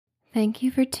Thank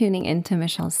you for tuning into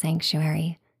Michelle's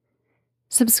Sanctuary.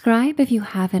 Subscribe if you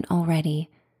haven't already,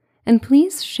 and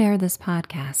please share this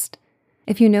podcast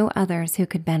if you know others who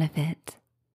could benefit.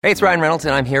 Hey, it's Ryan Reynolds,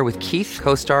 and I'm here with Keith,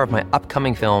 co-star of my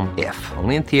upcoming film, If,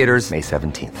 only in theaters May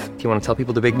 17th. Do you want to tell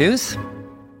people the big news?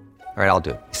 All right, I'll do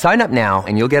it. Sign up now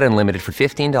and you'll get unlimited for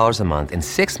 $15 a month and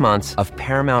 6 months of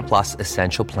Paramount Plus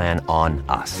Essential Plan on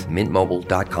us.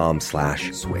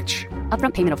 MintMobile.com/switch.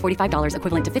 Upfront payment of $45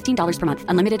 equivalent to $15 per month.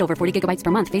 Unlimited over 40 gigabytes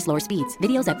per month. Face lower speeds.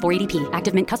 Videos at 480p.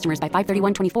 Active Mint customers by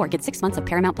 531.24 get 6 months of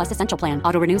Paramount Plus Essential Plan.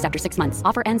 Auto renews after 6 months.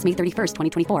 Offer ends May 31st,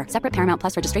 2024. Separate Paramount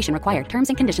Plus registration required. Terms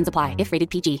and conditions apply if rated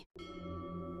PG.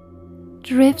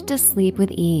 Drift to sleep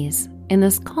with ease in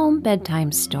this calm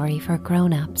bedtime story for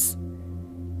grown-ups.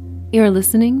 You're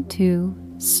listening to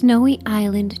Snowy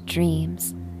Island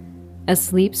Dreams, a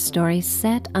sleep story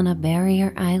set on a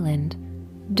barrier island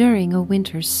during a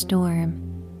winter storm.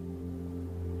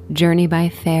 Journey by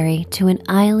ferry to an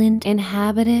island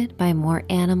inhabited by more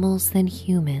animals than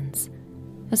humans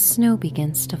as snow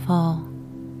begins to fall.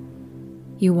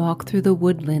 You walk through the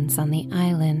woodlands on the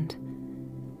island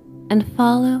and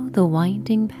follow the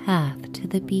winding path to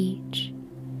the beach.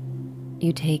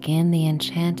 You take in the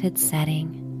enchanted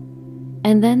setting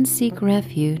and then seek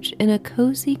refuge in a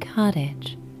cozy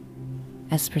cottage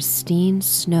as pristine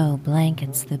snow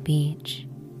blankets the beach.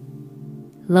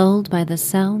 Lulled by the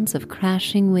sounds of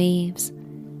crashing waves,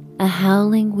 a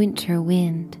howling winter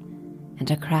wind, and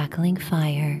a crackling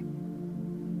fire,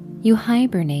 you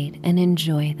hibernate and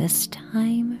enjoy this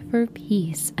time for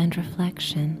peace and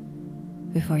reflection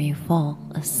before you fall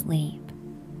asleep.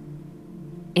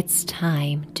 It's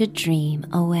time to dream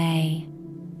away.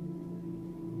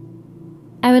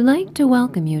 I would like to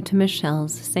welcome you to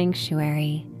Michelle's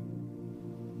Sanctuary.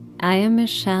 I am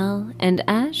Michelle, and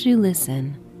as you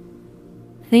listen,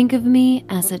 think of me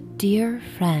as a dear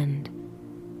friend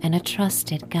and a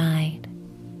trusted guide.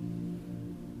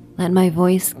 Let my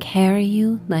voice carry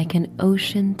you like an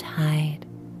ocean tide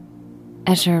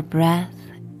as your breath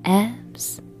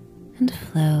ebbs and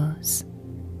flows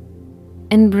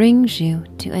and brings you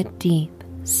to a deep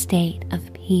state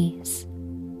of peace.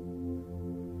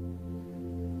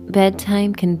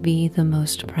 Bedtime can be the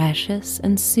most precious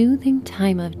and soothing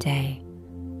time of day,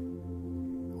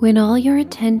 when all your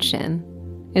attention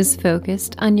is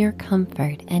focused on your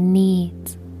comfort and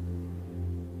needs.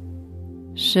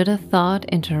 Should a thought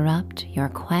interrupt your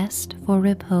quest for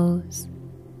repose,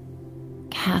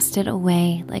 cast it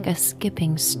away like a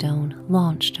skipping stone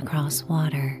launched across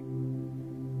water.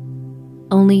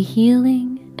 Only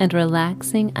healing and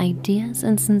relaxing ideas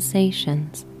and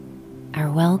sensations are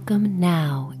welcome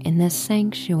now in the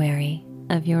sanctuary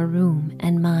of your room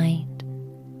and mind.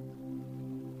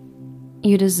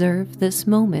 You deserve this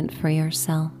moment for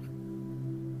yourself.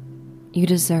 You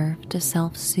deserve to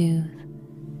self-soothe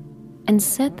and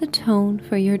set the tone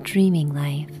for your dreaming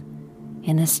life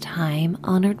in this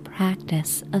time-honored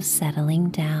practice of settling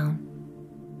down.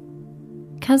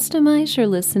 Customize your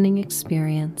listening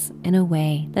experience in a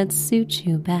way that suits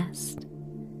you best.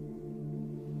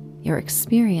 Your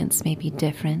experience may be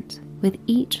different with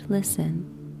each listen,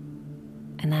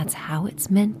 and that's how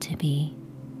it's meant to be.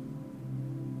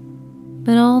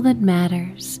 But all that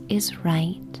matters is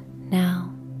right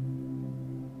now.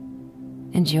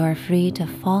 And you are free to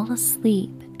fall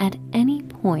asleep at any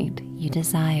point you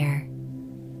desire.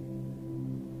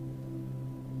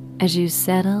 As you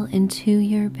settle into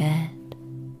your bed,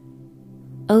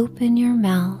 open your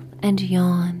mouth and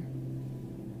yawn.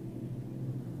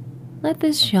 Let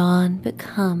this yawn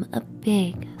become a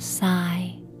big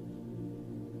sigh.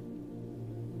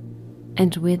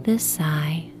 And with this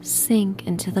sigh, sink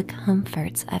into the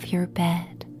comforts of your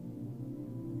bed.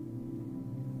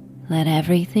 Let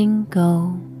everything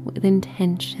go with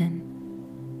intention.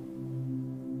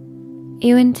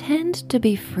 You intend to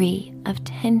be free of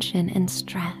tension and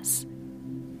stress,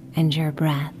 and your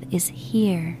breath is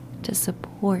here to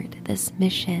support this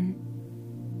mission.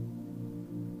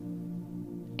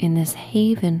 In this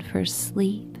haven for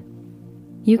sleep,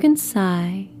 you can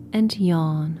sigh and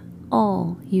yawn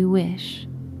all you wish.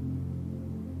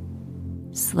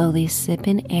 Slowly sip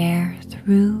in air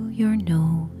through your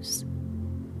nose.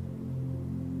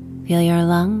 Feel your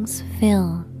lungs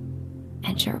fill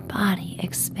and your body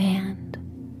expand.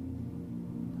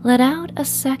 Let out a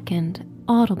second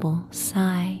audible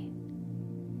sigh.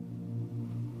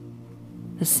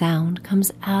 The sound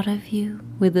comes out of you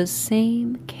with the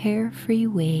same carefree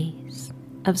ways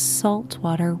of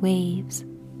saltwater waves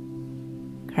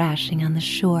crashing on the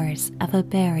shores of a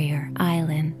barrier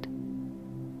island.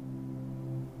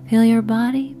 Feel your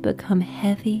body become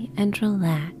heavy and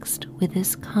relaxed with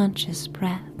this conscious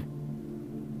breath.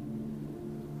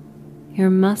 your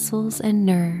muscles and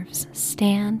nerves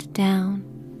stand down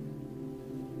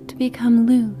to become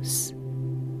loose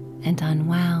and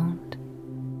unwound.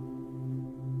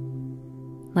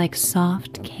 Like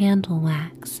soft candle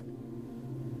wax,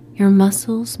 your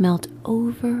muscles melt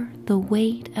over the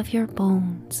weight of your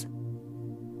bones.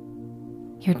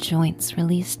 Your joints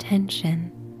release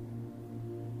tension.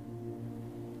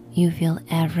 You feel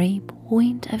every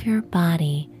point of your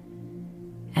body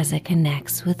as it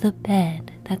connects with the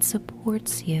bed that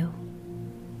supports you.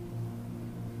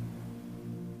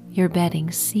 Your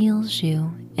bedding seals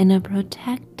you in a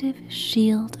protective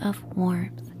shield of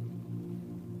warmth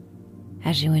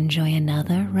as you enjoy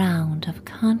another round of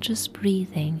conscious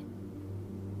breathing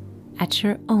at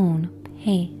your own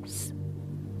pace.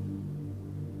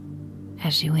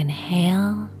 As you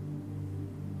inhale,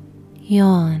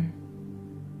 yawn,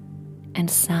 and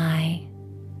sigh,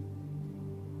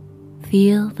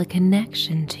 feel the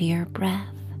connection to your breath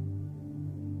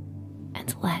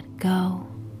and let go.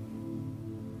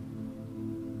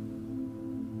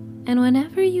 And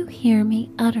whenever you hear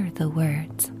me utter the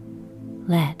words,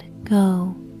 let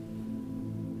go,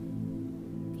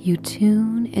 you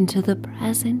tune into the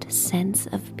present sense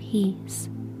of peace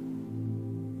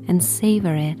and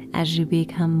savor it as you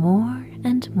become more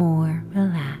and more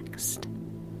relaxed.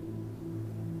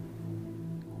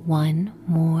 One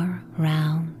more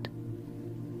round.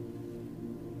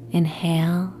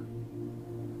 Inhale,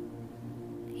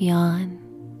 yawn,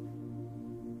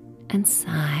 and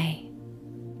sigh.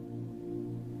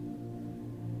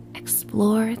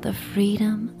 Explore the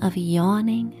freedom of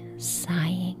yawning,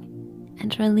 sighing,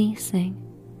 and releasing.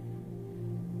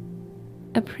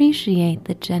 Appreciate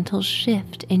the gentle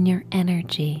shift in your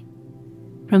energy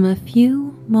from a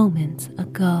few moments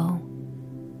ago.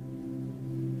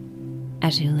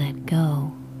 As you let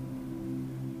go,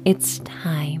 it's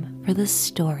time for the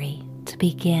story to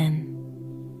begin.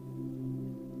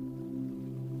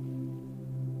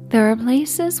 There are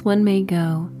places one may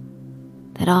go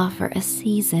that offer a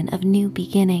season of new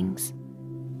beginnings.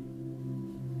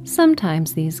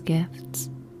 Sometimes these gifts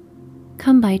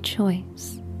come by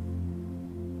choice,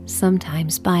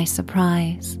 sometimes by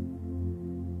surprise.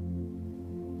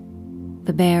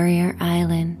 The Barrier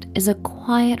Island is a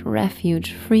quiet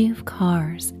refuge free of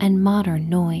cars and modern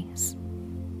noise.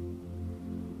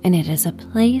 And it is a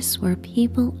place where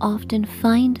people often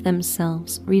find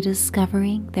themselves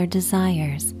rediscovering their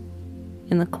desires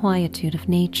in the quietude of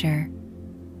nature.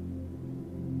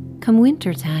 Come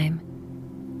wintertime,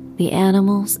 the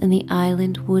animals in the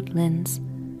island woodlands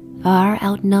far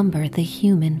outnumber the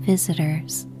human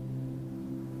visitors.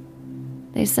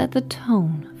 They set the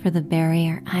tone for the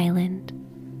Barrier Island,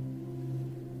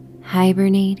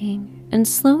 hibernating and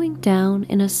slowing down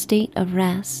in a state of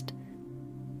rest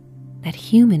that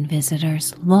human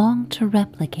visitors long to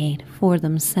replicate for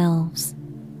themselves.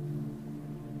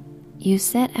 You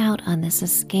set out on this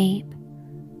escape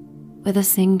with a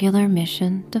singular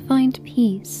mission to find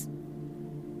peace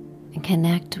and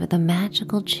connect with the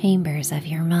magical chambers of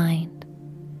your mind.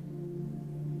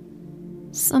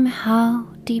 Somehow,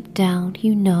 deep down,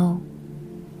 you know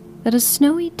that a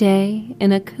snowy day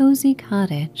in a cozy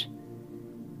cottage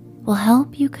will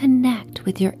help you connect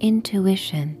with your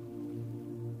intuition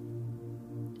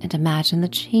and imagine the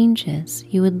changes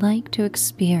you would like to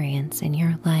experience in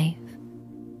your life.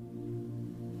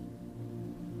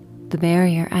 The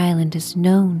Barrier Island is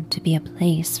known to be a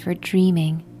place for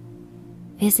dreaming,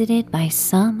 visited by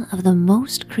some of the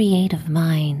most creative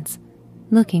minds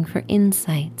looking for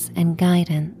insights and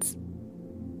guidance.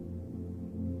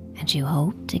 And you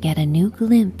hope to get a new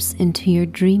glimpse into your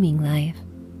dreaming life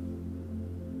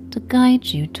to guide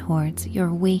you towards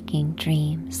your waking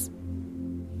dreams.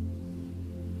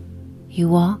 You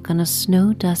walk on a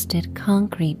snow-dusted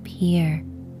concrete pier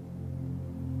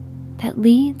that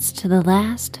leads to the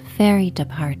last ferry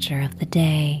departure of the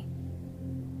day.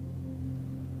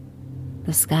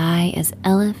 The sky is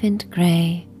elephant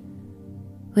gray,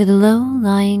 with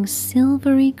low-lying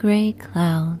silvery gray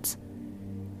clouds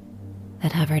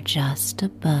that hover just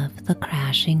above the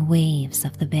crashing waves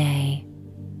of the bay.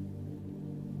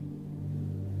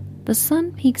 The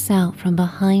sun peeks out from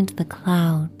behind the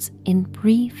clouds in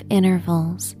brief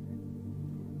intervals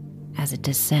as it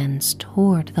descends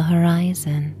toward the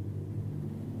horizon.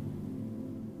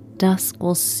 Dusk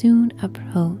will soon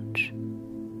approach.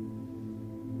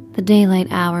 The daylight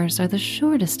hours are the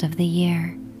shortest of the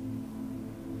year,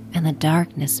 and the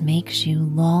darkness makes you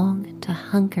long to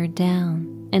hunker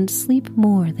down and sleep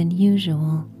more than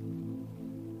usual.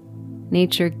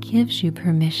 Nature gives you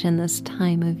permission this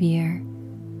time of year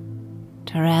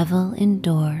to revel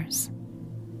indoors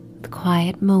with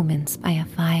quiet moments by a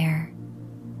fire,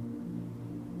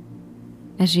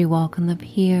 As you walk on the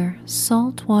pier,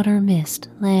 saltwater mist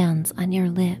lands on your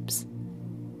lips.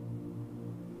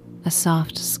 A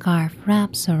soft scarf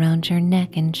wraps around your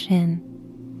neck and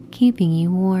chin, keeping you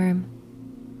warm.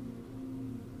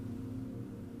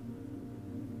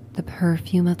 The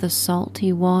perfume of the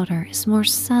salty water is more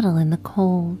subtle in the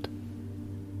cold,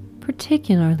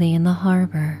 particularly in the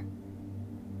harbor.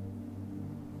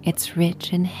 Its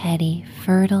rich and heady,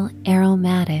 fertile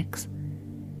aromatics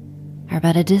are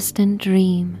but a distant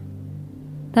dream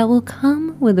that will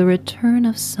come with the return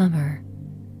of summer,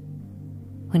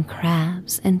 when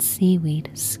crabs and seaweed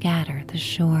scatter the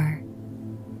shore.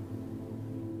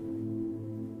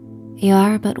 You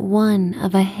are but one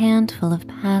of a handful of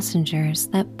passengers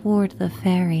that board the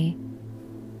ferry,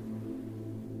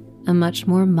 a much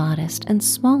more modest and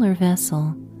smaller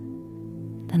vessel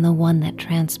than the one that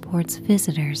transports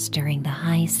visitors during the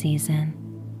high season.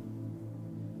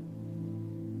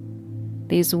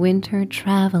 These winter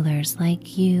travelers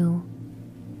like you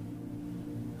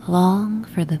long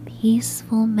for the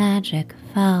peaceful magic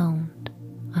found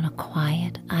on a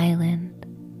quiet island.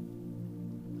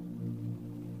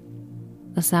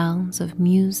 The sounds of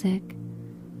music,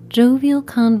 jovial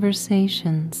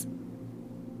conversations,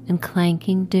 and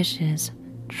clanking dishes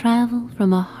travel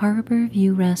from a harbor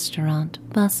view restaurant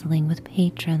bustling with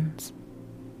patrons.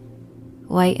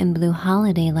 White and blue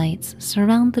holiday lights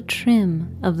surround the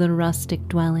trim of the rustic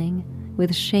dwelling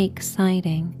with shake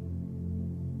siding.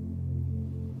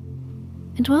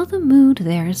 And while the mood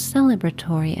there is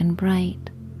celebratory and bright,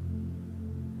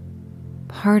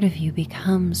 part of you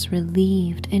becomes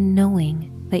relieved in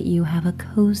knowing that you have a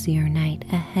cozier night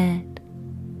ahead.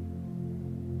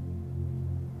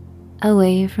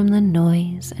 Away from the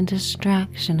noise and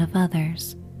distraction of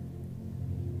others,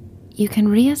 you can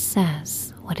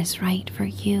reassess what is right for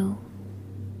you.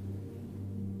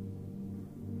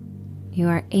 You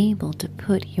are able to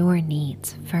put your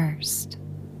needs first.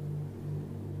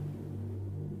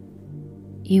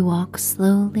 You walk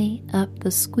slowly up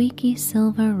the squeaky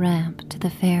silver ramp to the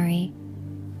ferry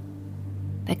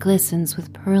that glistens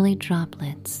with pearly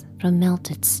droplets from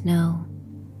melted snow.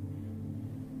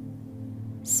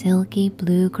 Silky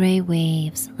blue-gray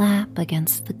waves lap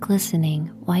against the glistening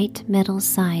white metal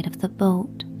side of the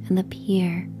boat and the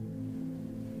pier.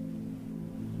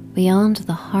 Beyond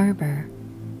the harbor,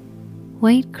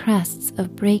 white crests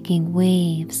of breaking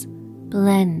waves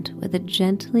blend with the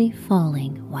gently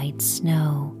falling white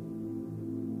snow.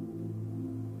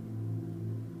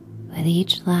 With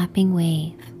each lapping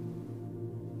wave,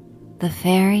 the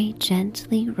ferry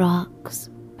gently rocks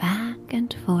back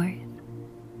and forth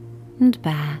and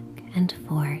back and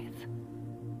forth.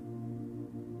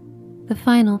 The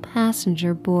final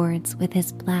passenger boards with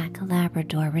his black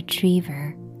Labrador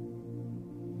retriever.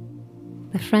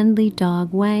 The friendly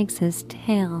dog wags his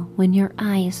tail when your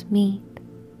eyes meet.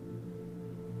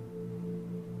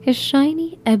 His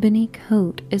shiny ebony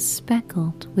coat is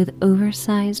speckled with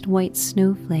oversized white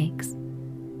snowflakes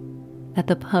that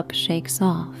the pup shakes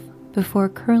off before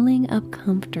curling up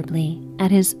comfortably at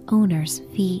his owner's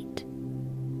feet.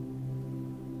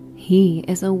 He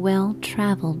is a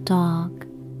well-traveled dog.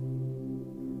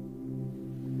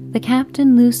 The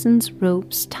captain loosens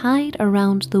ropes tied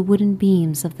around the wooden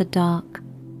beams of the dock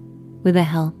with the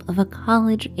help of a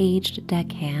college-aged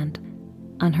deckhand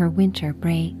on her winter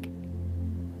break.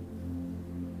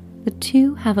 The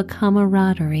two have a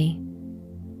camaraderie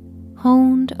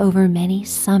honed over many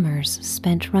summers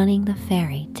spent running the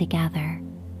ferry together.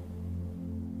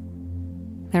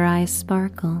 Their eyes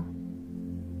sparkle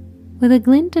with a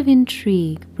glint of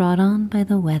intrigue brought on by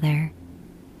the weather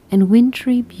and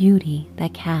wintry beauty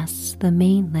that casts the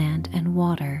mainland and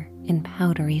water in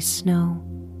powdery snow.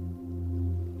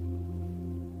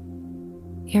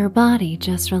 Your body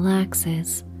just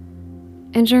relaxes,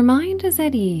 and your mind is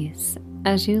at ease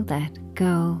as you let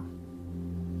go.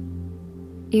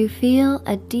 You feel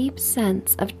a deep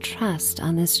sense of trust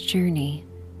on this journey,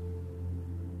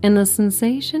 and the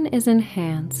sensation is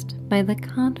enhanced by the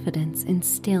confidence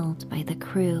instilled by the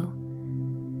crew.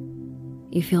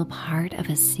 You feel part of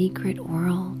a secret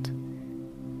world,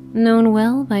 known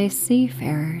well by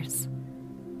seafarers,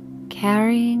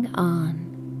 carrying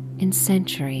on in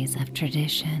centuries of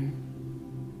tradition.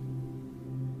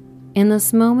 In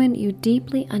this moment, you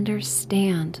deeply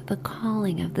understand the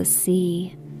calling of the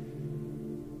sea,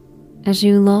 as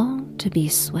you long to be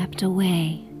swept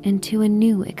away into a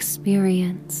new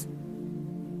experience.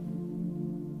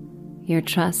 Your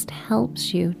trust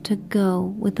helps you to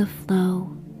go with the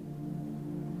flow,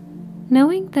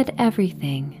 knowing that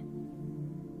everything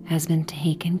has been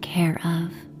taken care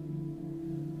of.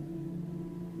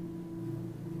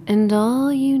 And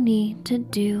all you need to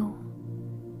do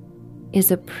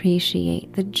is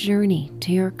appreciate the journey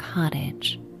to your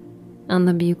cottage on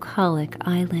the bucolic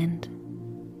island.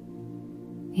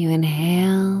 You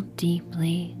inhale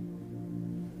deeply,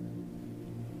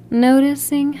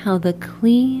 noticing how the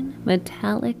clean,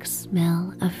 metallic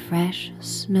smell of fresh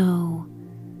snow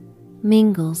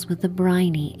mingles with the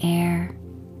briny air.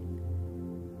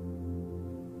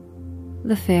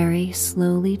 The ferry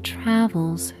slowly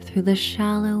travels through the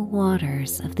shallow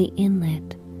waters of the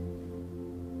inlet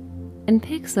and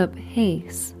picks up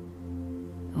pace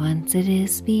once it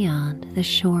is beyond the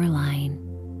shoreline.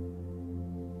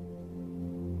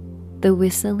 The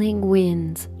whistling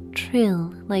winds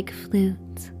trill like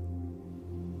flutes,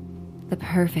 the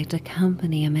perfect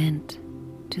accompaniment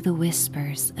to the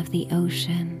whispers of the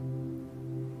ocean.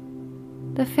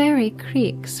 The ferry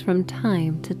creaks from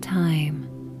time to time,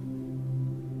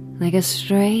 like a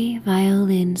stray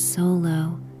violin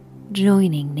solo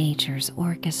joining nature's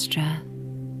orchestra.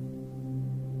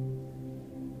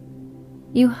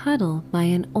 You huddle by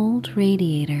an old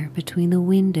radiator between the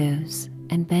windows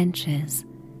and benches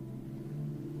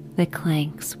that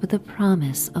clanks with the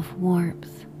promise of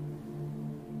warmth.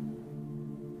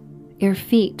 Your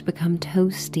feet become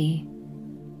toasty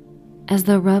as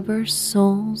the rubber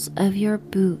soles of your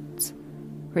boots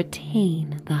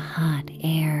retain the hot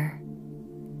air.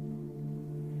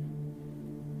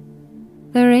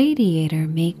 The radiator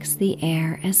makes the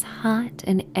air as hot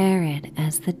and arid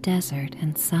as the desert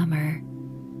in summer.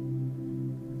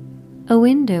 A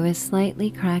window is slightly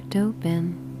cracked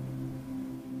open.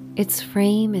 Its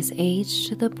frame is aged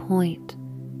to the point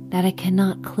that it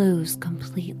cannot close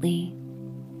completely.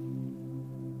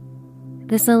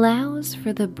 This allows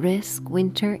for the brisk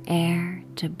winter air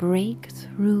to break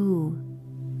through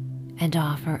and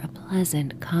offer a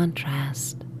pleasant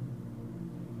contrast.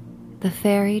 The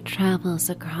ferry travels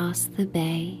across the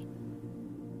bay,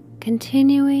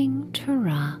 continuing to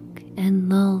rock and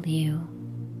lull you.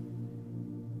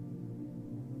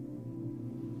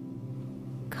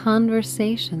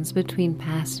 Conversations between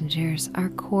passengers are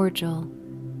cordial,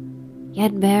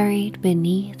 yet buried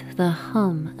beneath the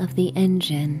hum of the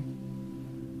engine.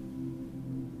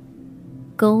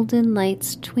 Golden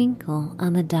lights twinkle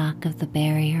on the dock of the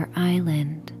barrier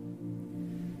island,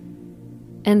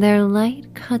 and their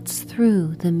light cuts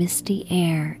through the misty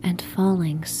air and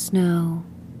falling snow.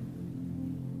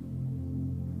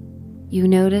 You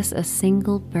notice a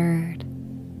single bird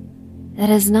that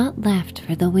is not left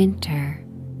for the winter,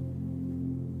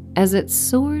 as it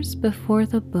soars before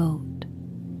the boat,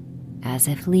 as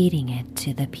if leading it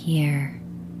to the pier.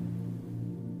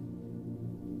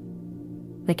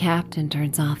 The captain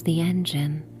turns off the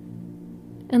engine,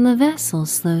 and the vessel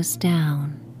slows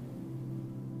down,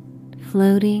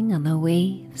 floating on the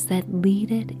waves that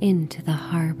lead it into the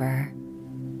harbor.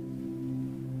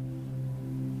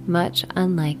 Much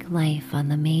unlike life on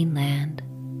the mainland,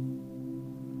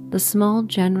 the small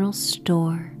general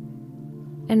store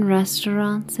and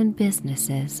restaurants and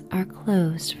businesses are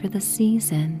closed for the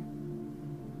season.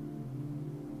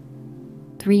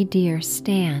 3 deer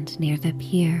stand near the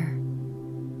pier,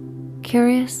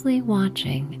 curiously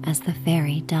watching as the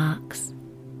ferry docks.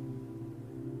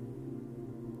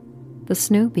 The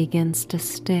snow begins to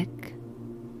stick,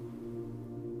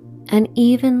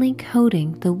 unevenly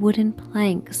coating the wooden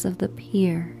planks of the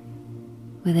pier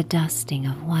with a dusting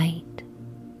of white.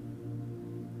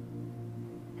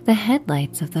 The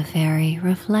headlights of the ferry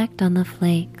reflect on the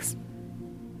flakes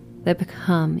that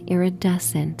become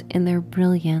iridescent in their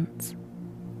brilliance.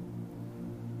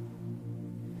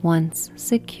 Once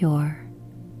secure,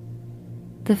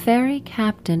 the ferry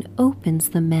captain opens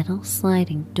the metal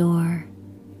sliding door.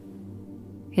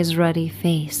 His ruddy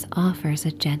face offers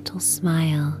a gentle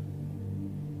smile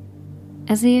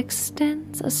as he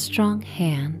extends a strong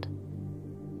hand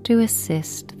to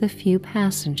assist the few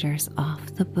passengers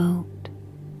off the boat.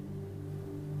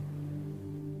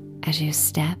 As you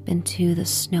step into the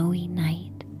snowy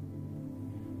night,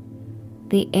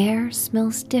 the air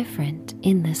smells different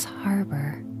in this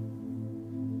harbor.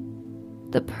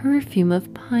 The perfume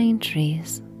of pine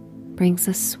trees brings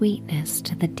a sweetness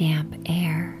to the damp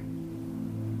air.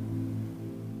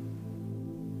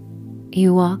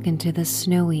 You walk into the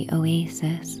snowy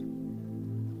oasis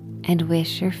and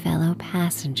wish your fellow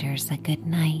passengers a good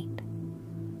night.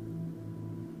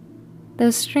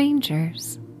 Though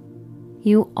strangers,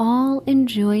 you all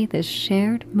enjoy this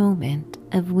shared moment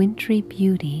of wintry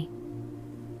beauty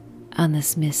on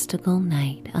this mystical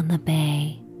night on the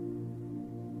bay.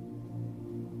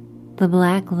 The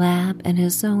black lab and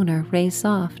his owner race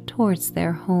off towards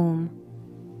their home,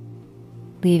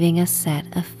 leaving a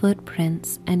set of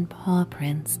footprints and paw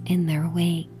prints in their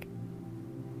wake.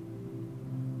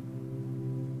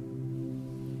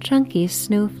 chunky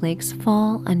snowflakes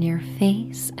fall on your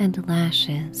face and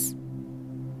lashes.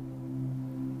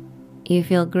 You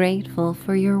feel grateful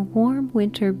for your warm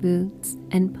winter boots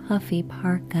and puffy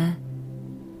parka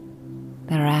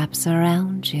that wraps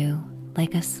around you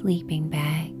like a sleeping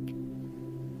bag.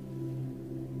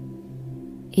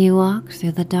 You walk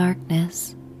through the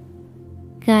darkness,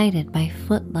 guided by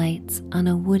footlights on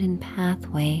a wooden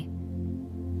pathway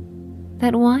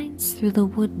that winds through the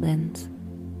woodlands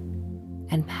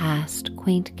and past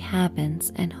quaint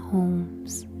cabins and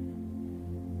homes.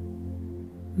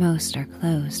 Most are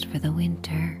closed for the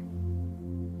winter.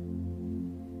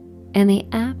 In the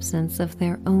absence of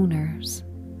their owners,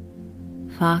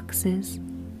 foxes,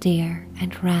 deer,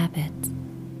 and rabbits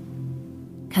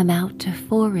come out to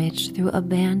forage through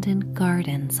abandoned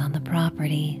gardens on the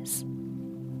properties.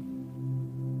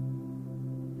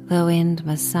 The wind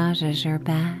massages your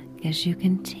back as you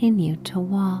continue to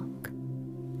walk.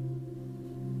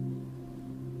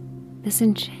 This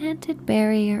enchanted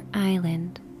barrier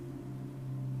island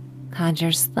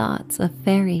conjures thoughts of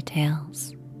fairy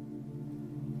tales,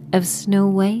 of Snow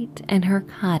White and her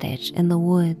cottage in the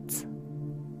woods.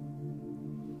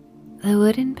 The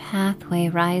wooden pathway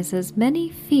rises many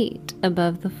feet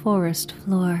above the forest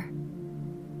floor,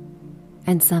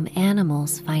 and some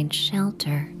animals find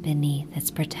shelter beneath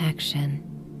its protection.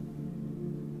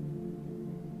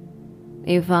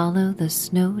 You follow the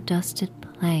snow-dusted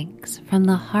planks from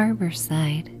the harbor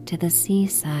side to the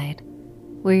seaside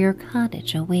where your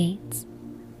cottage awaits.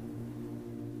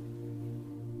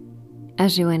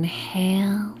 As you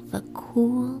inhale the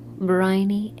cool,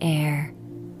 briny air,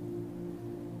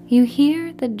 you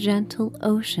hear the gentle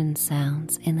ocean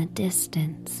sounds in the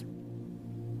distance.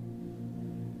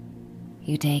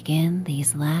 You take in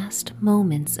these last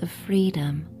moments of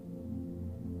freedom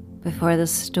before the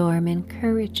storm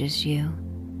encourages you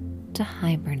to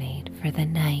hibernate for the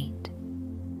night.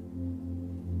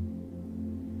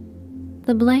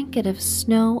 The blanket of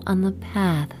snow on the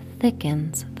path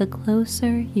thickens the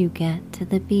closer you get to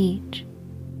the beach.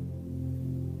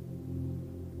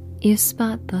 You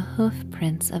spot the hoof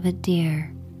prints of a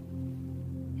deer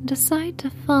and decide to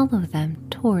follow them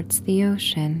towards the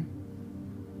ocean.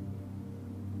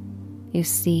 You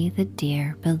see the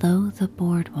deer below the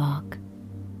boardwalk,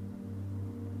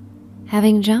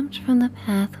 having jumped from the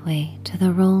pathway to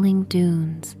the rolling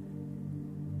dunes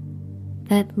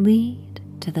that lead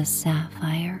to the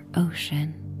sapphire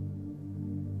ocean.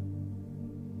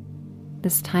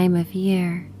 This time of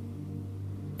year,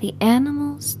 the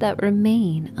animals that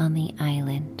remain on the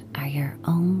island are your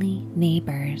only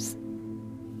neighbors.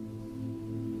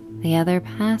 The other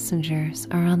passengers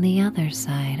are on the other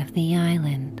side of the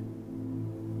island.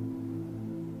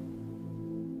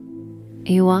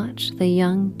 You watch the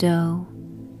young doe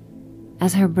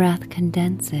as her breath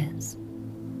condenses,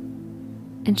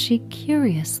 and she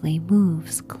curiously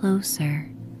moves closer.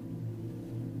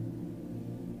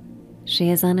 She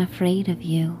is unafraid of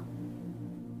you,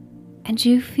 and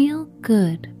you feel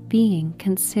good being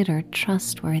considered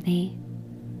trustworthy.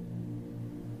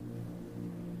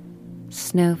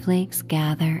 Snowflakes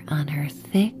gather on her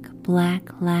thick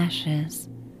black lashes,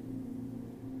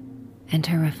 and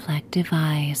her reflective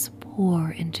eyes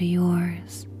pour into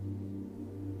yours.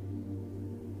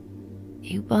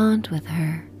 You bond with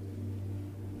her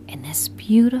in this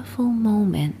beautiful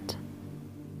moment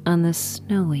on the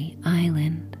snowy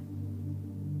island.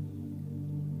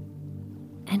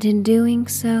 And in doing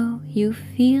so, you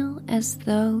feel as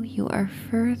though you are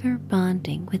further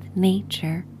bonding with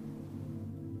nature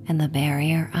and the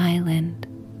barrier island.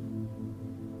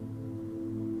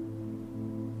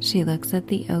 She looks at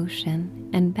the ocean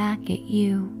and back at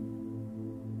you,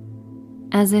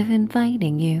 as if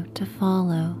inviting you to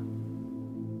follow.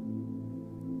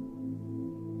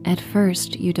 At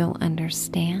first, you don't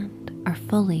understand or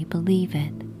fully believe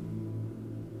it,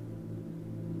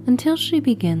 until she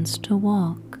begins to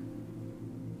walk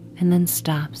and then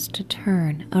stops to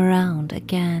turn around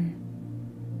again.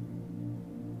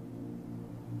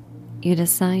 You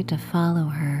decide to follow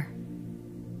her,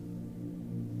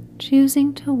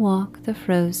 choosing to walk the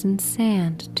frozen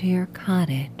sand to your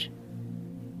cottage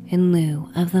in lieu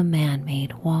of the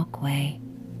man-made walkway.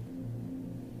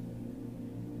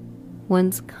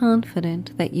 Once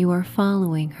confident that you are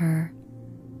following her,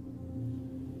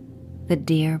 the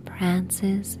deer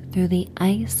prances through the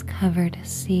ice-covered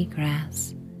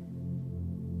seagrass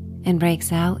and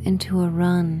breaks out into a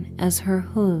run as her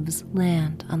hooves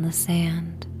land on the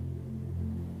sand.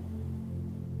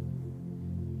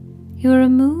 You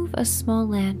remove a small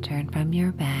lantern from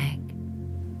your bag,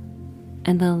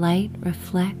 and the light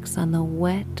reflects on the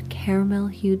wet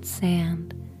caramel-hued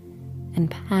sand and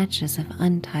patches of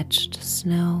untouched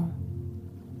snow.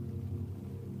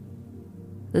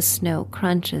 The snow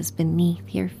crunches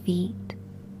beneath your feet,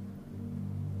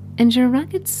 and your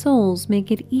rugged soles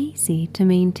make it easy to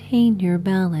maintain your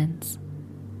balance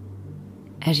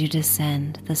as you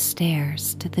descend the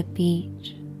stairs to the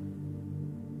beach.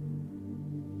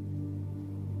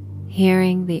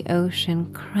 Hearing the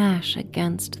ocean crash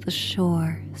against the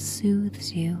shore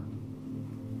soothes you.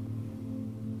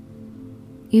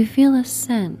 You feel a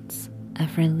sense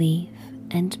of relief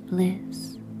and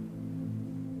bliss.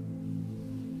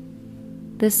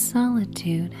 This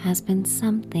solitude has been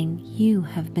something you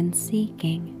have been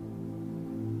seeking,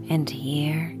 and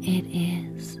here it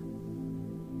is,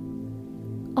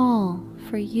 all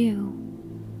for you.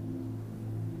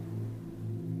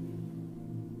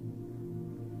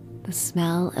 The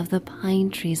smell of the pine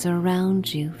trees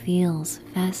around you feels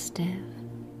festive.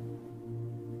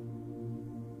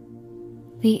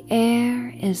 The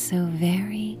air is so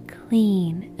very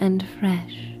clean and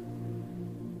fresh.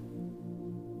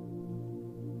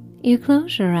 You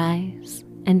close your eyes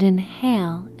and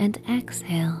inhale and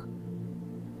exhale,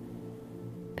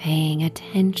 paying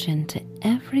attention to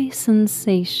every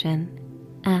sensation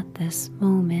at this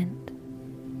moment.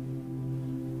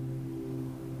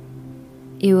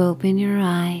 You open your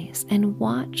eyes and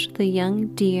watch the young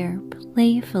deer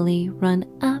playfully run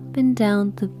up and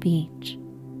down the beach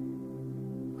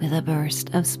with a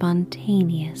burst of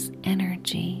spontaneous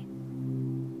energy.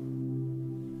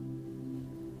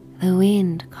 The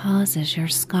wind causes your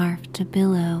scarf to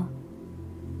billow,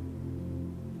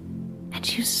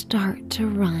 and you start to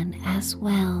run as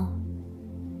well.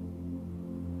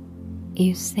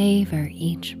 You savor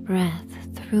each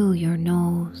breath through your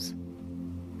nose,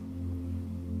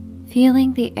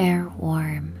 feeling the air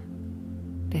warm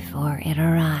before it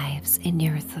arrives in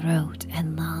your throat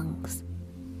and lungs.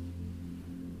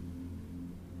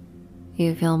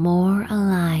 You feel more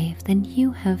alive than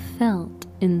you have felt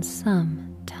in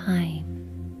some time.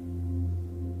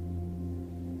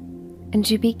 And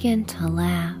you begin to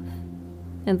laugh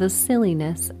at the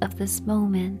silliness of this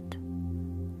moment.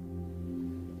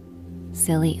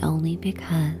 Silly only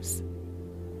because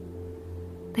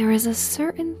there is a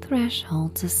certain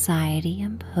threshold society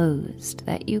imposed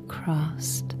that you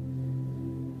crossed.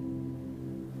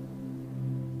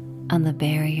 On the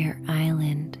barrier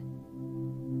island,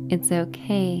 it's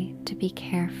okay to be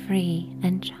carefree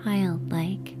and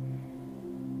childlike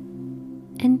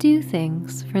and do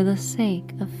things for the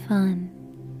sake of fun.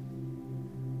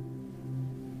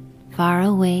 Far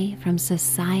away from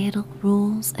societal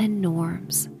rules and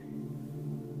norms,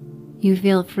 you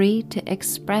feel free to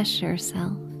express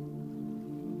yourself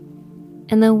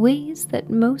in the ways that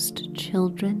most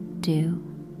children do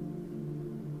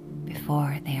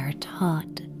before they are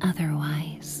taught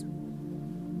otherwise.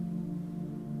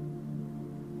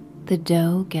 The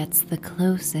doe gets the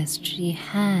closest she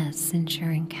has since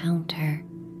your encounter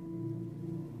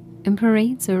and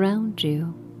parades around you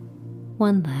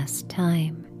one last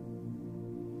time.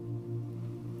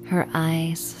 Her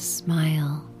eyes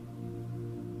smile.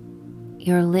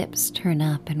 Your lips turn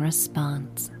up in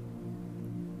response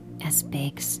as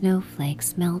big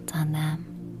snowflakes melt on them,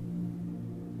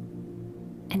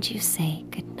 and you say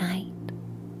goodnight.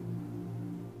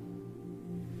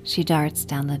 She darts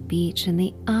down the beach in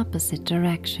the opposite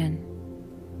direction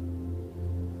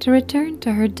to return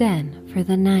to her den for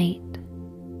the night.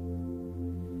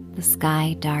 The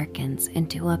sky darkens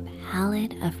into a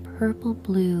palette of purple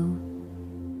blue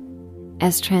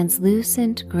as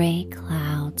translucent gray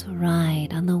clouds ride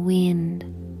on the wind.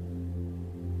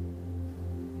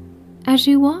 As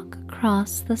you walk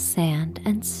across the sand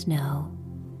and snow,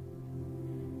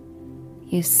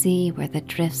 you see where the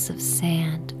drifts of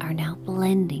sand are now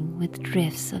blending with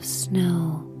drifts of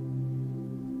snow.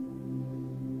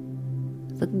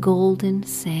 The golden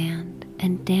sand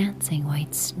and dancing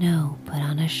white snow put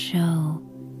on a show.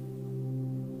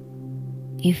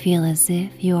 You feel as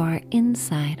if you are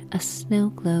inside a snow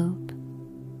globe.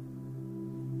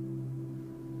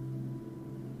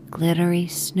 Glittery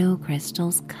snow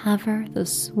crystals cover the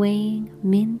swaying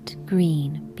mint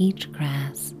green beach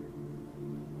grass,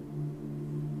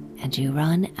 and you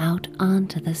run out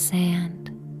onto the sand,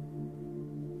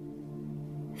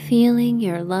 feeling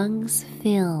your lungs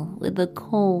fill with the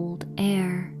cold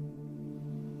air.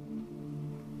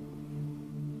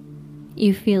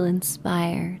 You feel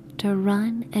inspired to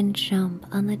run and jump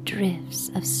on the drifts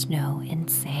of snow and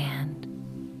sand.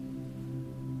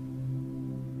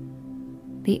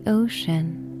 The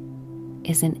ocean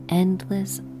is an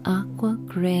endless aqua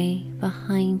gray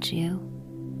behind you,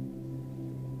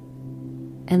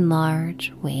 and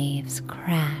large waves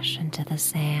crash into the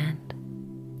sand.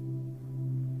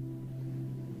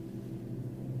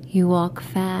 You walk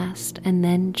fast and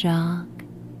then jog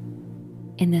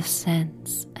in the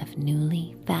sense of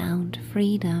newly found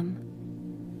freedom.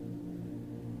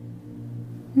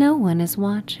 No one is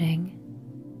watching,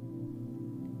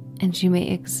 and you may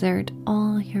exert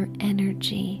all your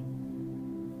energy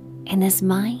in this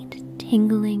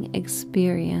mind-tingling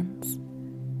experience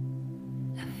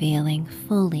of feeling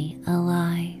fully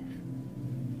alive.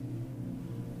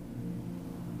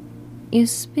 You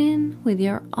spin with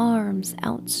your arms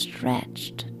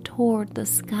outstretched toward the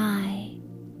sky.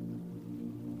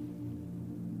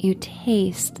 You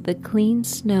taste the clean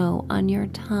snow on your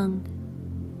tongue.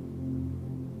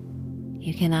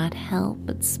 You cannot help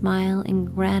but smile in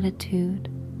gratitude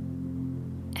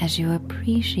as you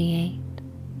appreciate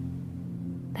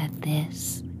that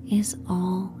this is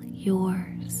all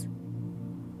yours.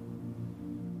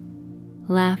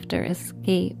 Laughter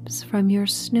escapes from your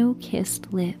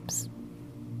snow-kissed lips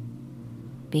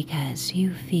because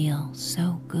you feel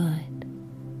so good.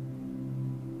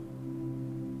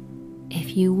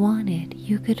 If you wanted,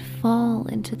 you could fall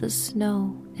into the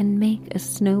snow and make a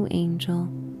snow angel.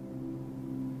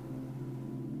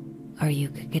 Or you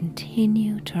could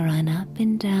continue to run up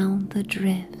and down the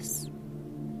drifts.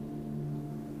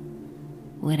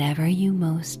 Whatever you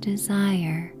most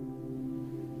desire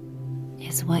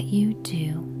is what you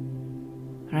do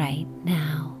right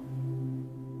now.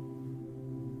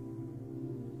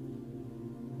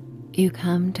 You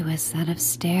come to a set of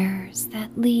stairs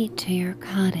that lead to your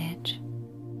cottage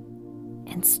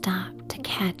and stop to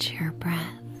catch your breath.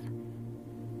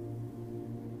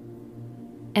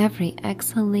 Every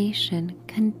exhalation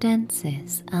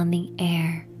condenses on the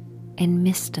air in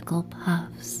mystical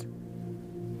puffs.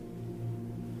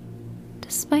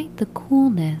 Despite the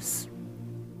coolness,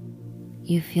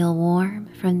 you feel warm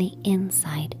from the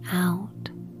inside out.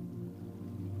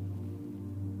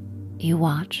 You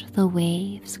watch the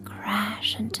waves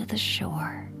crash into the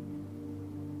shore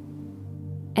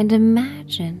and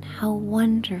imagine how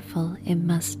wonderful it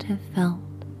must have felt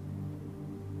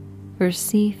for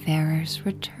seafarers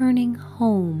returning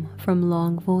home from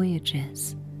long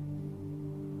voyages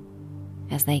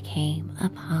as they came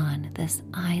upon this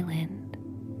island.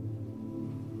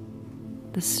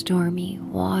 The stormy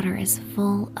water is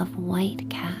full of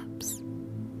whitecaps.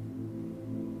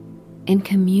 In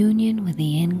communion with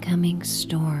the incoming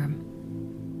storm,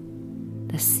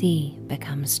 the sea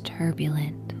becomes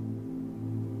turbulent.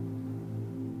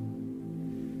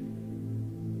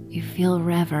 You feel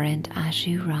reverent as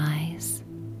you rise,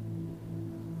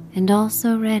 and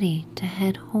also ready to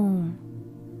head home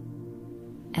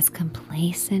as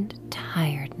complacent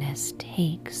tiredness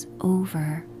takes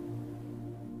over.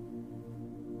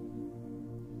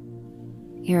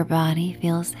 Your body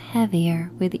feels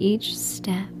heavier with each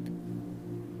step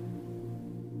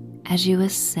as you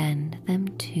ascend them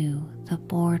to the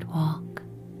boardwalk.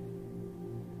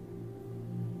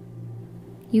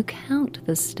 You count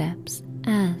the steps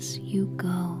as you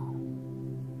go.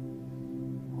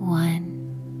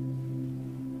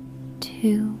 1,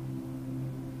 2,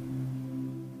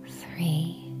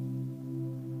 3,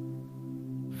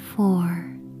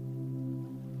 4,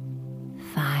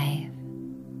 5,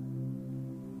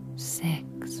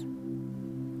 6.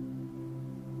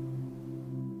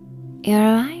 You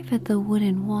arrive at the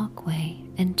wooden walkway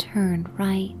and turn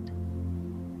right.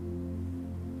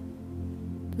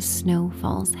 The snow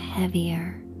falls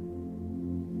heavier,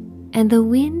 and the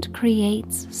wind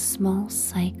creates small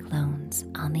cyclones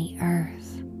on the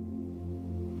earth.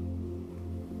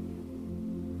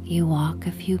 You walk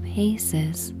a few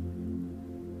paces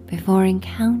before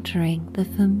encountering the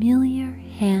familiar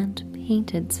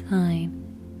hand-painted sign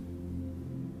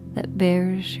that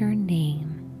bears your name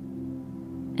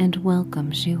and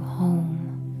welcomes you home.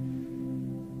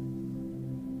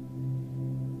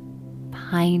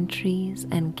 Pine trees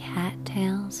and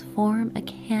cattails form a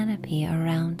canopy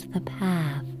around the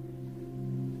path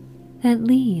that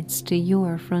leads to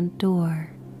your front door.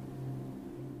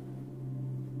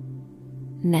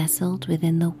 Nestled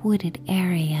within the wooded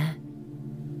area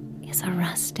is a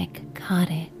rustic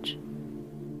cottage.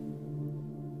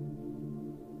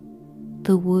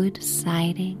 The wood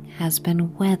siding has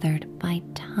been weathered by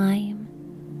time,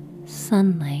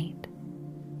 sunlight,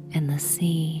 and the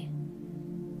sea.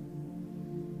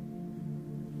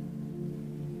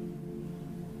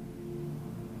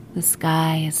 The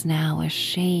sky is now a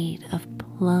shade of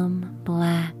plum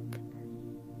black,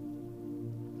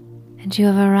 and you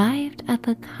have arrived at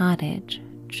the cottage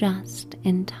just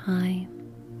in time.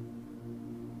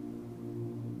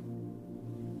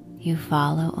 You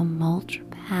follow a mulch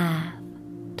path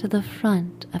to the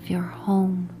front of your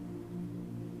home.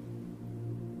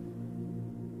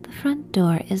 The front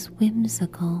door is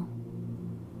whimsical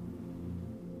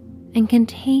and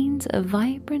contains a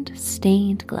vibrant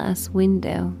stained glass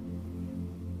window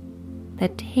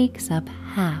that takes up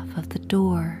half of the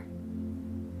door.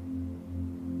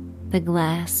 The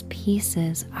glass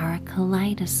pieces are a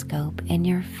kaleidoscope in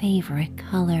your favorite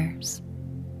colors.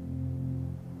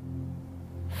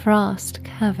 Frost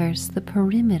covers the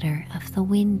perimeter of the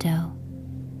window.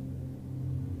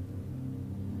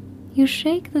 You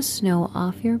shake the snow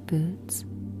off your boots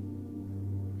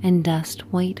and dust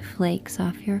white flakes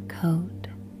off your coat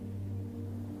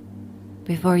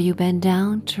before you bend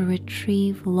down to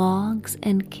retrieve logs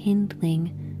and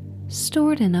kindling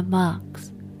stored in a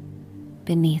box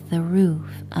beneath the roof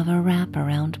of a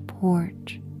wraparound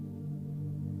porch.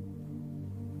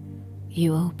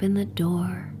 You open the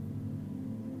door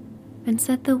and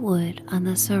set the wood on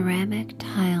the ceramic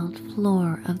tiled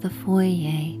floor of the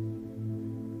foyer.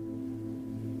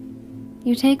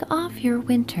 You take off your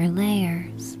winter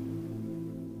layers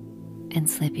and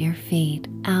slip your feet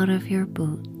out of your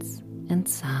boots and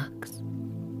socks.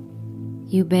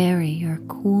 You bury your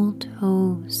cool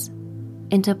toes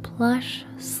into plush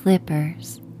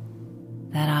slippers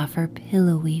that offer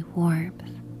pillowy warmth.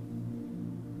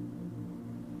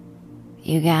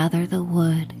 You gather the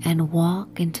wood and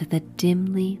walk into the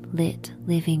dimly lit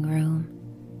living room.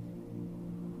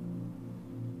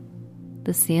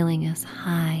 The ceiling is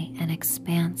high and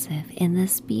expansive in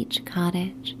this beach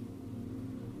cottage.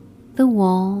 The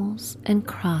walls and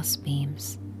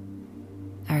crossbeams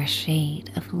are a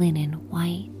shade of linen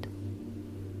white.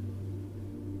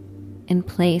 In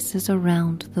places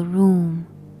around the room,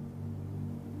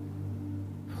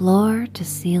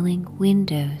 floor-to-ceiling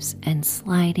windows and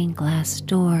sliding glass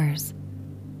doors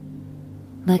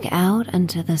look out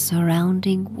onto the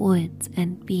surrounding woods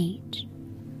and beach.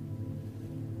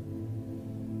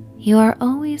 You are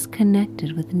always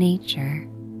connected with nature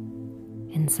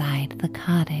inside the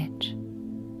cottage.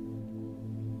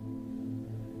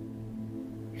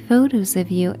 Photos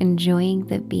of you enjoying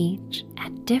the beach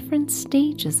at different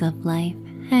stages of life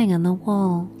hang on the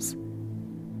walls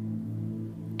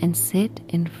and sit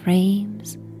in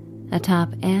frames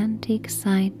atop antique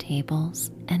side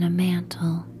tables and a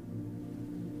mantel.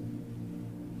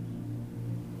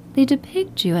 They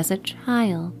depict you as a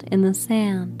child in the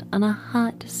sand on a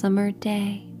hot summer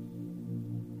day.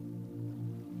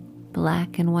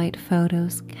 Black and white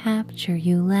photos capture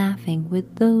you laughing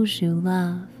with those you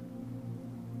love.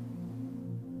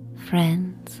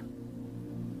 Friends,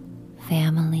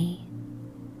 family,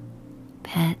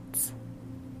 pets,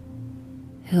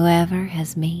 whoever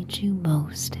has made you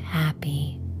most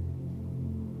happy.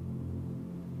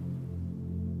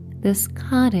 This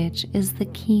cottage is the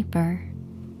keeper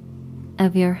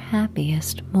of your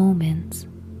happiest moments.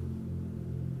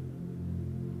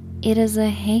 It is a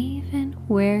haven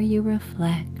where you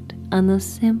reflect on the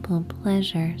simple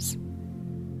pleasures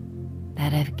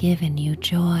that have given you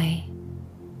joy.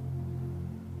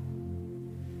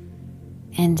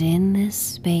 And in this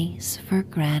space for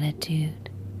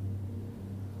gratitude,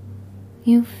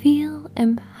 you feel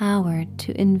empowered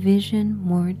to envision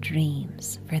more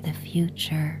dreams for the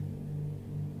future.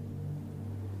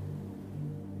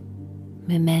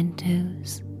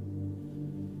 Mementos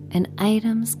and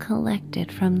items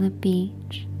collected from the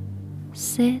beach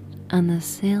sit on the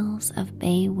sills of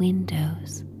bay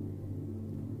windows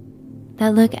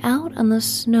that look out on the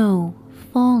snow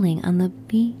falling on the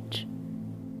beach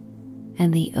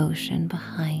and the ocean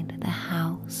behind the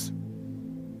house.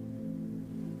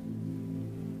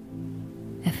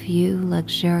 A few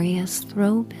luxurious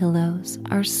throw pillows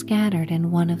are scattered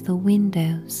in one of the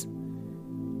windows,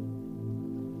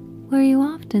 where you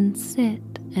often sit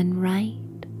and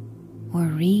write or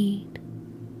read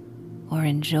or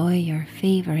enjoy your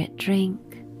favorite drink.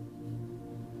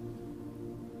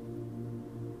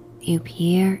 You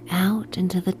peer out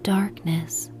into the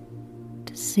darkness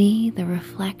to see the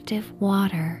reflective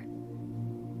water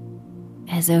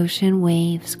as ocean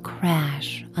waves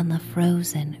crash on the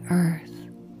frozen earth.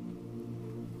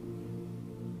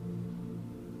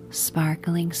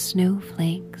 Sparkling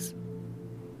snowflakes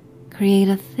create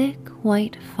a thick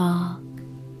white fog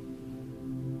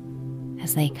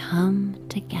as they come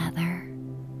together,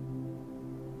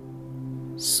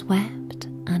 swept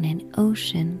on an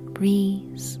ocean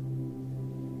breeze.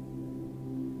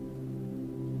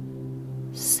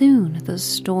 Soon the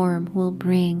storm will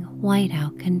bring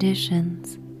whiteout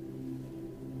conditions,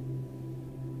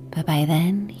 but by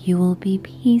then you will be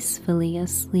peacefully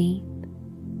asleep,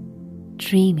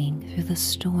 dreaming through the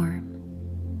storm.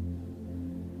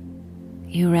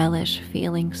 You relish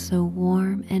feeling so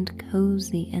warm and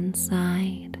cozy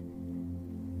inside,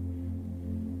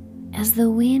 as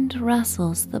the wind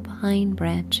rustles the pine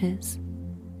branches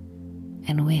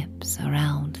and whips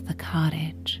around the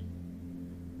cottage.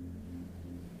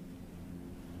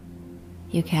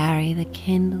 You carry the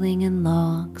kindling and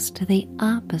logs to the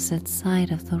opposite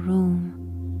side of the room,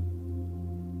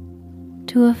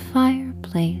 to a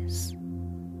fireplace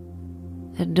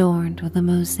adorned with a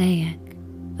mosaic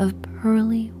of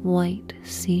pearly white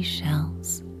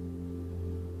seashells.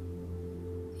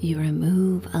 You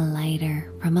remove a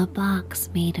lighter from a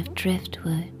box made of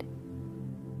driftwood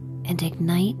and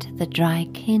ignite the dry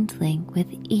kindling with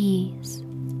ease.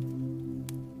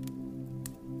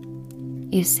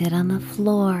 You sit on the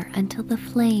floor until the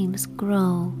flames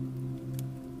grow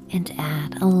and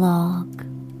add a log.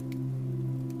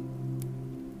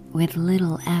 With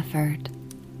little effort,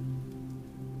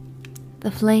 the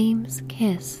flames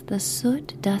kiss the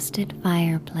soot-dusted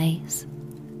fireplace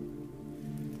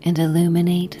and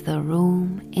illuminate the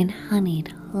room in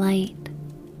honeyed light,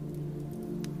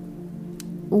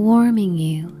 warming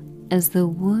you as the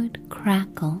wood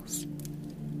crackles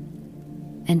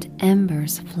and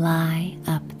embers fly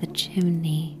up the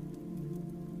chimney.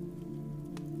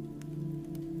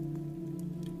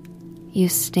 You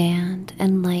stand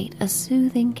and light a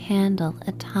soothing candle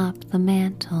atop the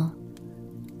mantel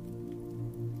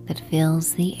that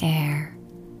fills the air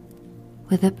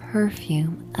with a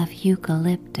perfume of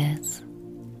eucalyptus.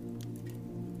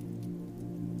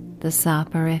 The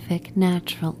soporific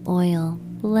natural oil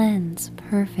blends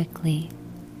perfectly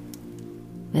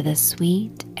with the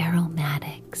sweet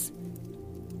aromatics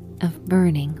of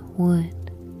burning wood.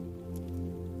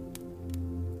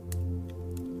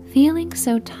 Feeling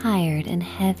so tired and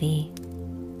heavy,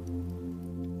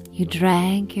 you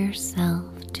drag yourself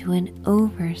to an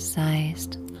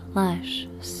oversized plush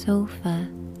sofa.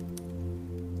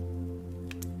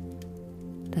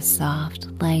 The soft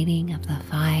lighting of the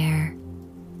fire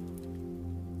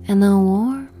and the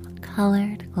warm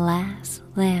colored glass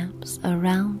lamps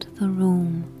around the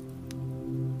room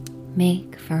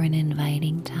make for an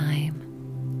inviting time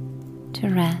to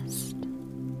rest.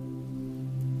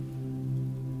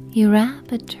 You wrap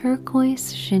a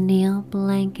turquoise chenille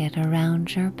blanket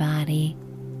around your body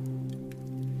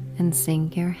and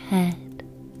sink your head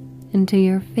into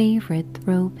your favorite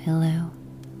throw pillow.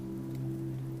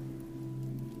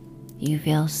 You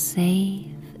feel safe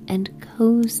and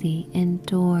cozy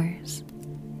indoors.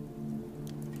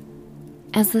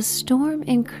 As the storm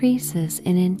increases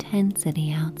in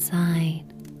intensity outside,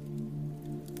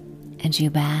 and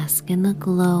you bask in the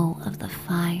glow of the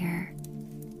fire,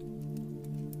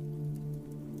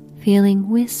 feeling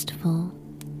wistful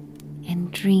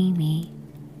and dreamy,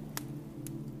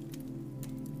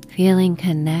 feeling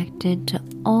connected to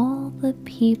all the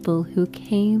people who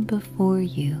came before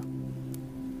you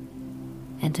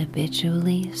and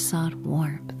habitually sought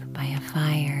warmth by a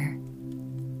fire.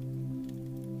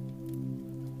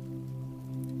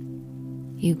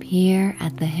 You peer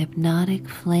at the hypnotic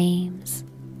flames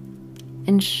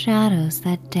and shadows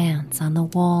that dance on the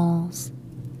walls,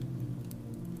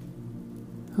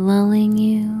 lulling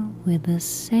you with the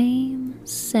same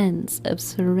sense of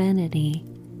serenity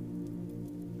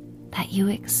that you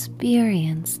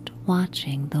experienced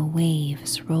watching the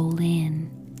waves roll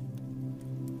in.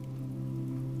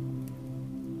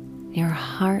 Your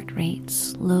heart rate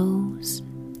slows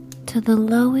to the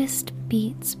lowest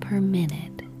beats per minute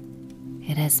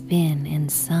it has been in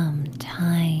some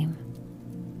time.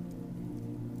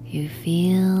 You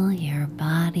feel your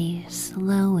body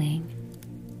slowing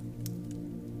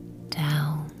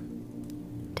down,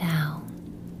 down,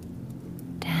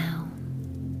 down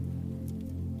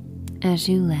as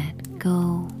you let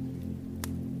go.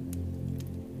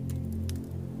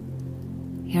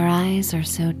 Your eyes are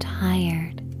so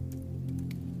tired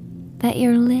that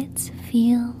your lids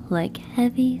feel like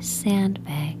heavy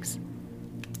sandbags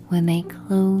when they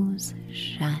close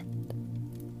shut.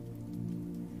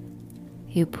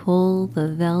 You pull the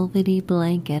velvety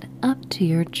blanket up to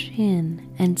your chin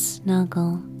and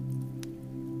snuggle.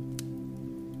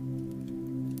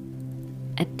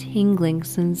 A tingling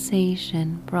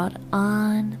sensation brought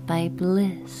on by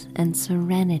bliss and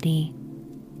serenity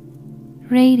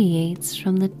radiates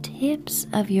from the tips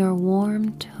of your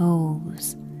warm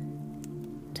toes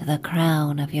to the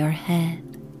crown of your head.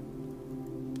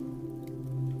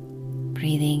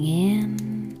 Breathing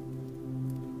in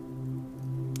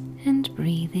and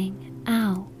breathing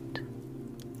out,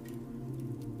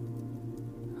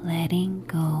 letting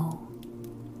go.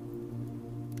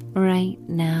 Right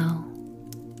now,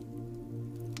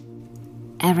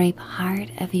 every part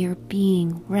of your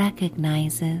being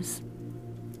recognizes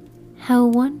how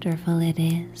wonderful it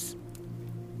is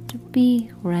to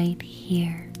be right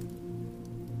here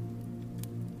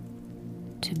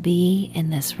to be in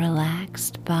this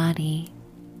relaxed body,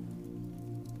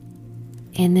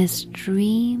 in this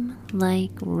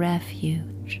dream-like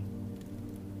refuge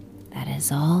that is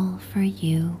all for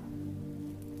you.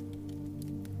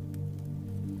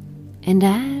 And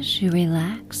as you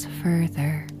relax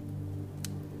further,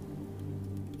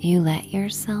 you let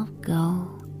yourself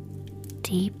go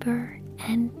deeper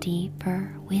and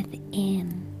deeper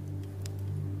within.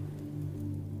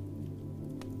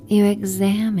 You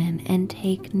examine and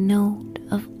take note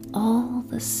of all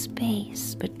the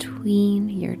space between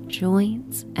your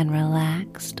joints and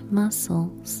relaxed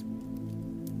muscles.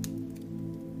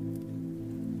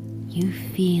 You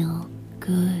feel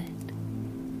good.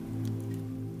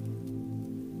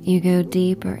 You go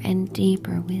deeper and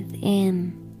deeper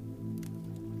within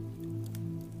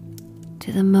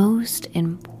to the most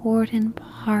important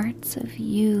parts of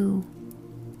you,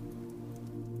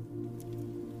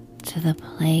 to the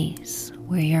place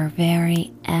where your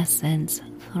very essence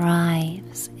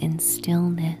thrives in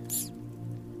stillness.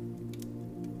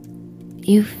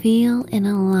 You feel in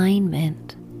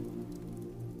alignment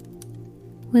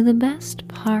with the best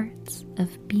parts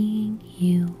of being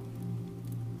you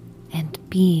and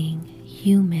being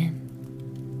human.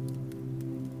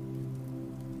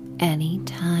 Any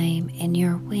time in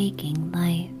your waking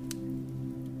life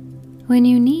when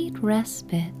you need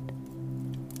respite,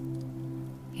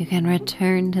 you can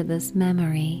return to this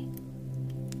memory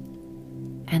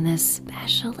and this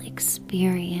special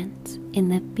experience in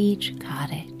the beach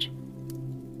cottage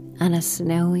on a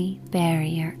snowy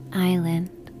barrier island.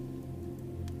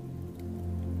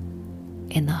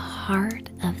 In the heart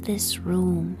of this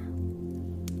room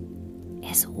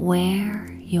is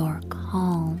where your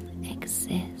calm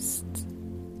exists.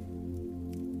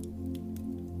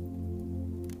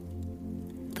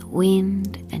 The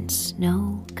wind and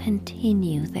snow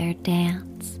continue their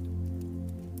dance.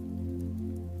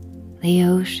 The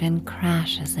ocean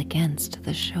crashes against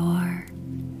the shore.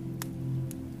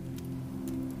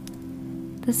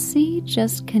 The sea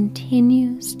just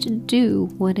continues to do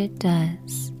what it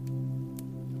does.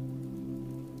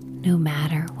 No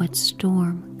matter what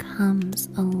storm comes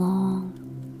along,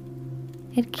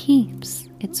 it keeps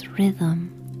its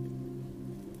rhythm.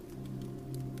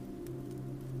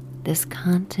 This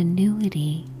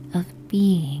continuity of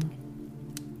being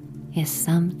is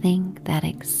something that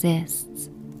exists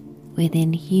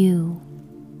within you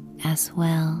as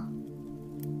well.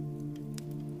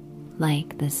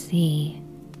 Like the sea,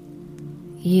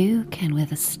 you can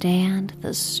withstand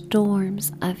the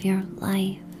storms of your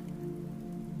life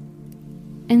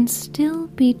and still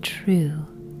be true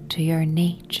to your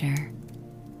nature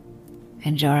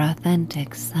and your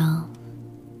authentic self.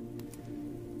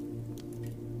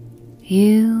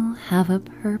 You have a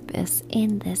purpose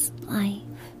in this life,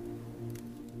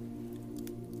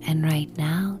 and right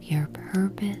now your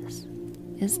purpose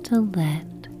is to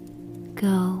let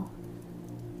go.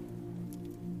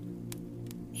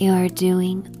 You are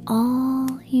doing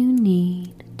all you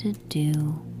need to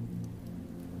do,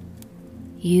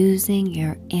 using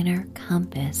your inner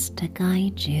compass to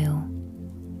guide you.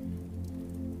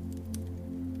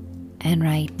 And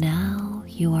right now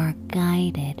you are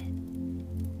guided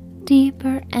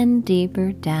deeper and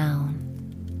deeper down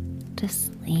to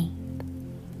sleep,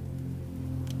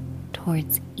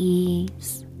 towards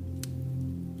ease,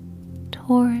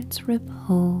 towards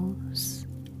repose.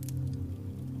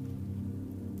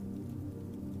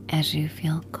 As you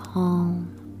feel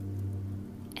calm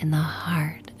in the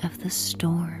heart of the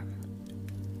storm,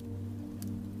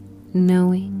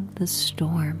 knowing the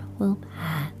storm will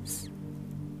pass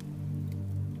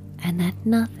and that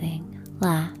nothing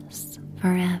lasts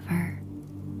forever.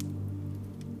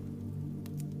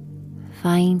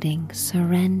 Finding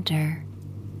surrender.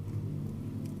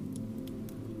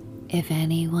 If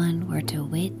anyone were to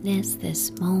witness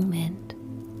this moment,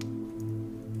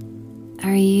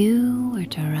 or you were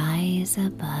to rise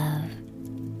above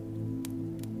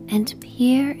and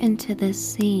peer into the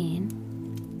scene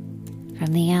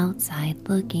from the outside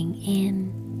looking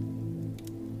in,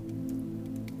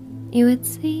 you would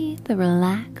see the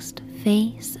relaxed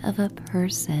face of a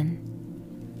person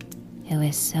who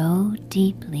is so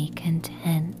deeply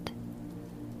content.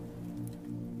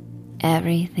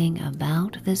 Everything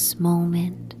about this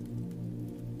moment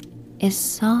is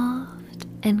soft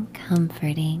and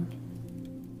comforting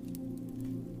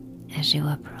as you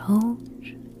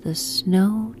approach the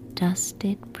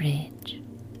snow-dusted bridge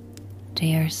to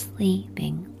your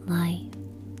sleeping life.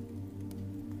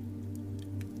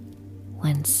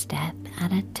 One step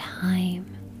at a time,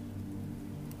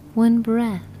 one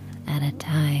breath at a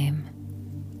time.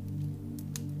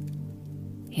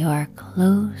 you are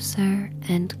closer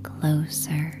and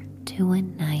closer to a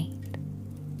night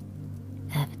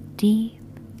of deep,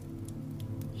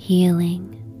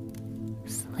 healing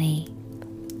sleep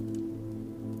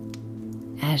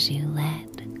as you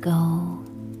let go,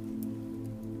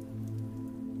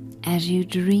 as you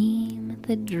dream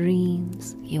the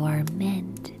dreams you are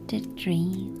meant to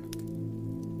dream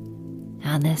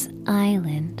on this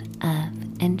island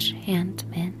of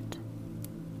enchantment,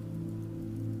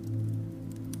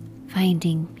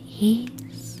 finding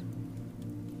peace,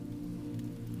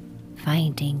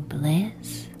 finding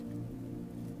bliss,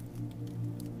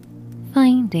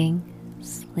 finding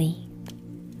sleep.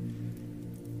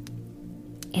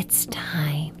 It's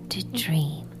time to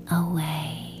dream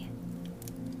away.